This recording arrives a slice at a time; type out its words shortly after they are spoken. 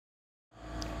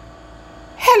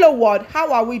Hello world,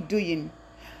 how are we doing?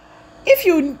 If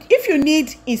you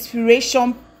need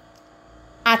inspiration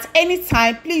at any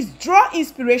time, please draw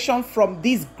inspiration from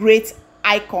this great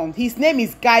icon. His name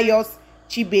is Gaius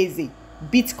Chibueze,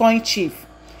 Bitcoin Chief.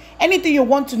 Anything you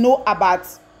want to know about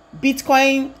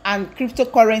Bitcoin and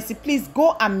cryptocurrency, please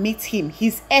go and meet him.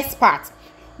 He's expert.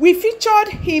 We featured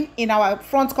him in our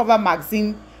front cover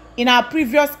magazine in our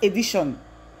previous edition.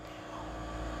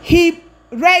 He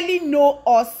really knows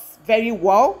us very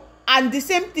well, and the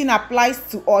same thing applies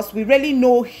to us. We really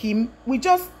know him. We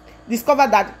just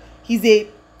discovered that he's a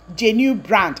genuine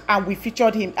brand, and we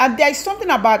featured him. And there is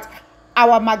something about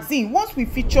our magazine. Once we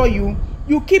feature you,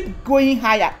 you keep going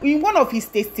higher. In one of his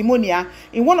testimonial,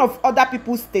 in one of other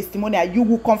people's testimonial, you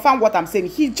will confirm what I'm saying.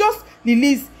 He just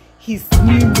released his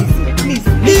new music. Please.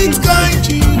 Bitcoin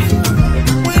Chief,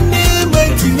 when they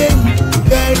went to them,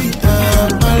 Terry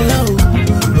Apala,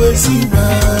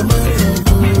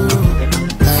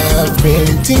 I've been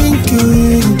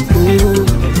thinking,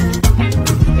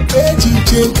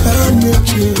 DJ can you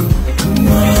chill,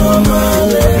 Mama,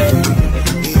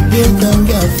 if you can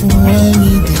get from one,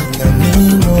 they can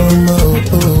no more.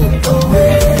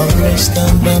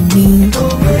 Stand by me,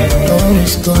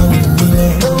 always calling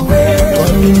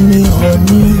me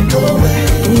honey,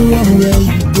 where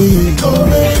you be,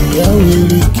 I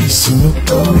will kiss you.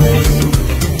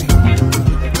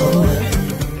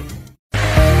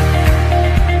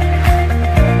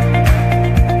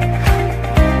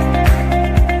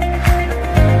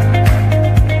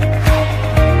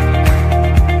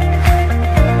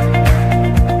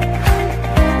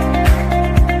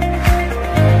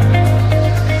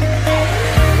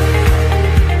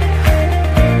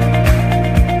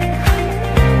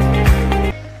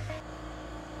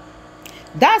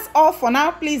 That's all for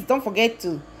now. Please don't forget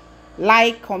to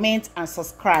like, comment, and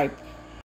subscribe.